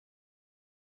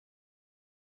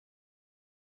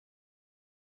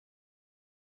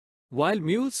While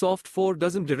MuleSoft 4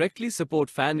 doesn't directly support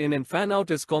fan-in and fan-out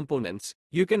as components,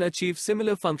 you can achieve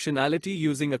similar functionality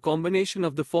using a combination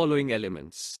of the following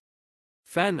elements.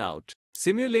 Fan-out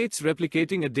simulates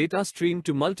replicating a data stream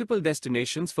to multiple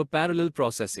destinations for parallel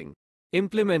processing.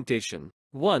 Implementation.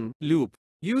 1. Loop.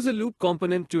 Use a loop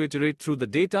component to iterate through the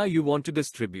data you want to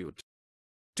distribute.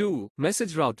 2.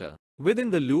 Message router. Within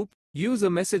the loop, use a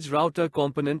message router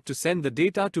component to send the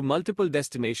data to multiple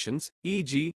destinations,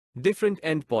 e.g., different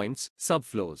endpoints,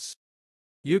 subflows.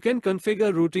 You can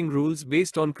configure routing rules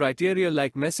based on criteria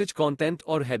like message content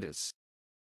or headers.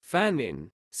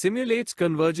 Fan-in simulates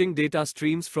converging data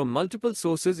streams from multiple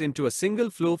sources into a single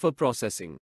flow for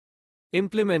processing.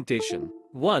 Implementation.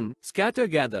 1.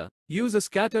 Scatter-gather. Use a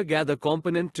scatter-gather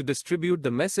component to distribute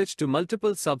the message to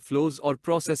multiple subflows or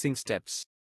processing steps.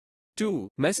 2.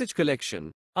 Message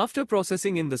collection. After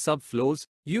processing in the subflows,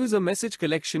 use a message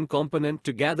collection component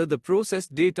to gather the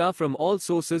processed data from all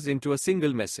sources into a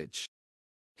single message.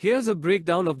 Here's a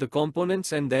breakdown of the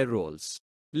components and their roles.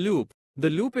 Loop. The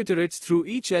loop iterates through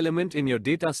each element in your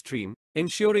data stream,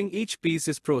 ensuring each piece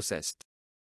is processed.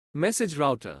 Message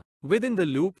router. Within the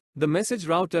loop, the message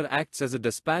router acts as a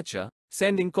dispatcher,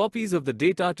 sending copies of the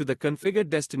data to the configured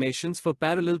destinations for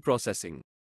parallel processing.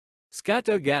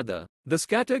 Scatter-gather. The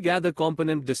scatter-gather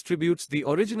component distributes the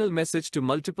original message to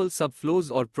multiple subflows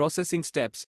or processing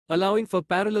steps, allowing for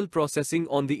parallel processing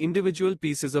on the individual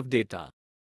pieces of data.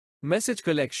 Message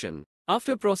collection.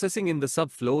 After processing in the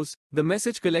subflows, the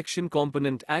message collection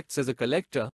component acts as a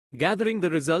collector, gathering the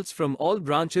results from all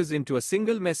branches into a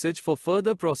single message for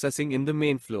further processing in the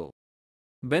main flow.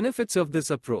 Benefits of this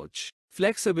approach.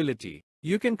 Flexibility.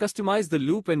 You can customize the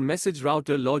loop and message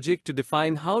router logic to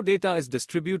define how data is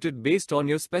distributed based on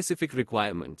your specific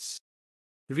requirements.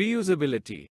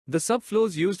 Reusability. The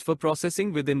subflows used for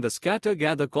processing within the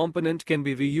scatter-gather component can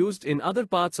be reused in other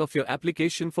parts of your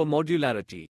application for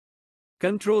modularity.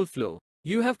 Control flow.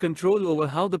 You have control over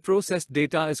how the processed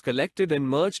data is collected and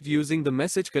merged using the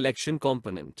message collection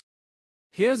component.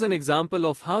 Here's an example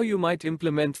of how you might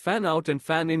implement fan-out and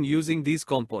fan-in using these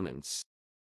components.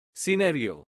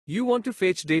 Scenario. You want to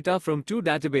fetch data from two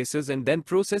databases and then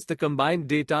process the combined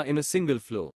data in a single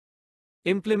flow.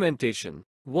 Implementation.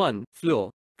 1.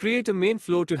 Flow. Create a main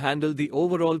flow to handle the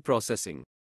overall processing.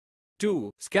 2.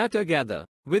 Scatter-gather.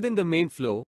 Within the main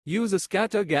flow, use a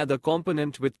scatter-gather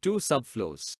component with two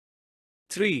subflows.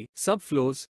 3.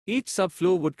 Subflows. Each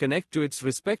subflow would connect to its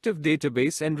respective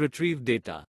database and retrieve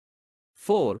data.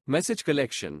 4. Message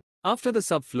collection. After the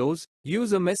subflows,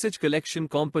 use a message collection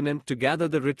component to gather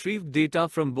the retrieved data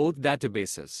from both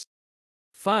databases.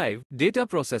 5. Data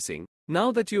processing.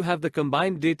 Now that you have the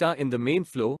combined data in the main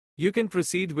flow, you can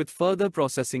proceed with further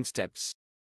processing steps.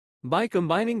 By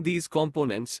combining these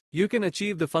components, you can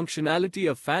achieve the functionality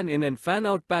of fan-in and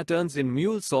fan-out patterns in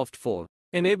MuleSoft 4,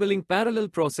 enabling parallel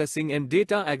processing and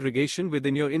data aggregation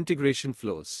within your integration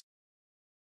flows.